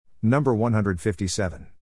Number 157.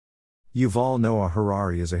 Yuval Noah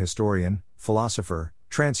Harari is a historian, philosopher,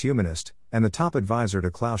 transhumanist, and the top advisor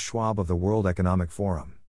to Klaus Schwab of the World Economic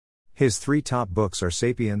Forum. His 3 top books are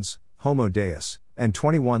Sapiens, Homo Deus, and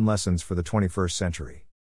 21 Lessons for the 21st Century.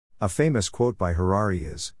 A famous quote by Harari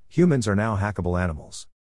is, "Humans are now hackable animals."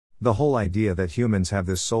 The whole idea that humans have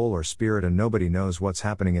this soul or spirit and nobody knows what's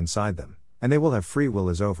happening inside them, and they will have free will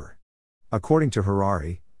is over. According to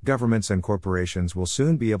Harari, governments and corporations will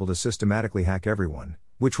soon be able to systematically hack everyone,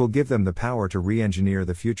 which will give them the power to re-engineer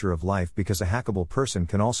the future of life because a hackable person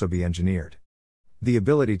can also be engineered. The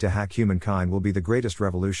ability to hack humankind will be the greatest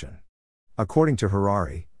revolution. According to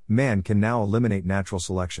Harari, man can now eliminate natural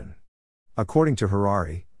selection. According to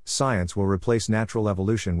Harari, science will replace natural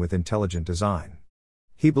evolution with intelligent design.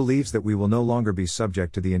 He believes that we will no longer be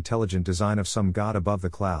subject to the intelligent design of some god above the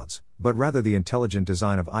clouds, but rather the intelligent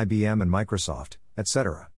design of IBM and Microsoft,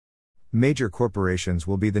 etc. Major corporations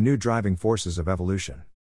will be the new driving forces of evolution.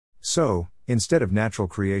 So, instead of natural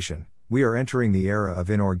creation, we are entering the era of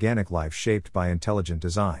inorganic life shaped by intelligent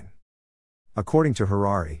design. According to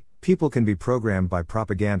Harari, people can be programmed by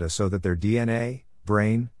propaganda so that their DNA,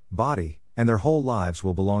 brain, body, and their whole lives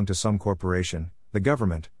will belong to some corporation, the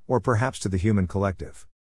government, or perhaps to the human collective.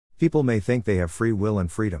 People may think they have free will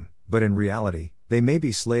and freedom, but in reality, they may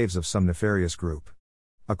be slaves of some nefarious group.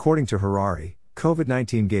 According to Harari,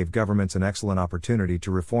 COVID-19 gave governments an excellent opportunity to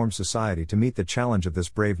reform society to meet the challenge of this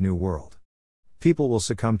brave new world. People will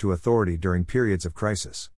succumb to authority during periods of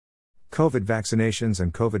crisis. COVID vaccinations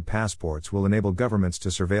and COVID passports will enable governments to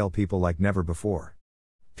surveil people like never before.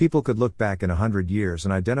 People could look back in 100 years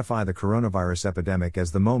and identify the coronavirus epidemic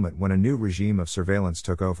as the moment when a new regime of surveillance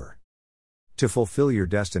took over. To fulfill your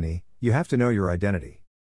destiny, you have to know your identity.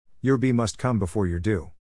 Your be must come before your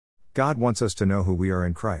do. God wants us to know who we are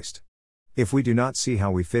in Christ. If we do not see how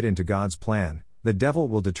we fit into God's plan, the devil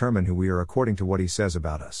will determine who we are according to what he says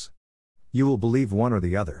about us. You will believe one or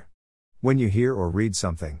the other. When you hear or read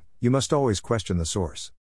something, you must always question the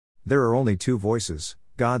source. There are only 2 voices,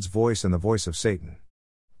 God's voice and the voice of Satan.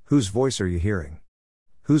 Whose voice are you hearing?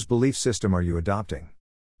 Whose belief system are you adopting?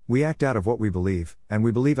 We act out of what we believe, and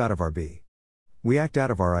we believe out of our be. We act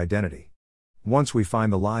out of our identity. Once we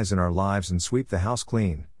find the lies in our lives and sweep the house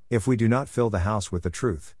clean, if we do not fill the house with the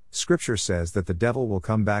truth, Scripture says that the devil will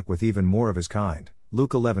come back with even more of his kind,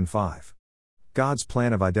 Luke 11:5. God's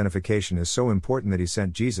plan of identification is so important that he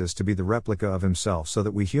sent Jesus to be the replica of himself so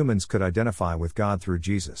that we humans could identify with God through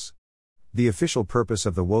Jesus. The official purpose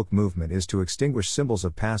of the woke movement is to extinguish symbols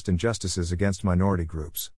of past injustices against minority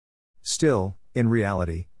groups. Still, in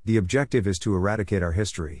reality, the objective is to eradicate our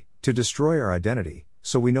history, to destroy our identity,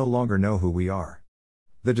 so we no longer know who we are.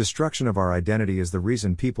 The destruction of our identity is the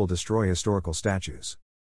reason people destroy historical statues.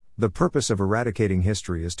 The purpose of eradicating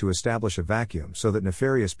history is to establish a vacuum so that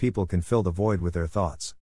nefarious people can fill the void with their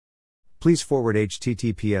thoughts. Please forward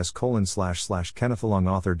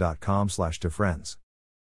https://kennethalongauthor.com/ to friends.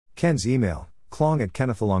 Ken's email,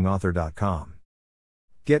 klong@kennethalongauthor.com.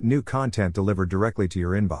 Get new content delivered directly to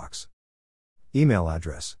your inbox. Email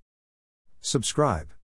address. Subscribe.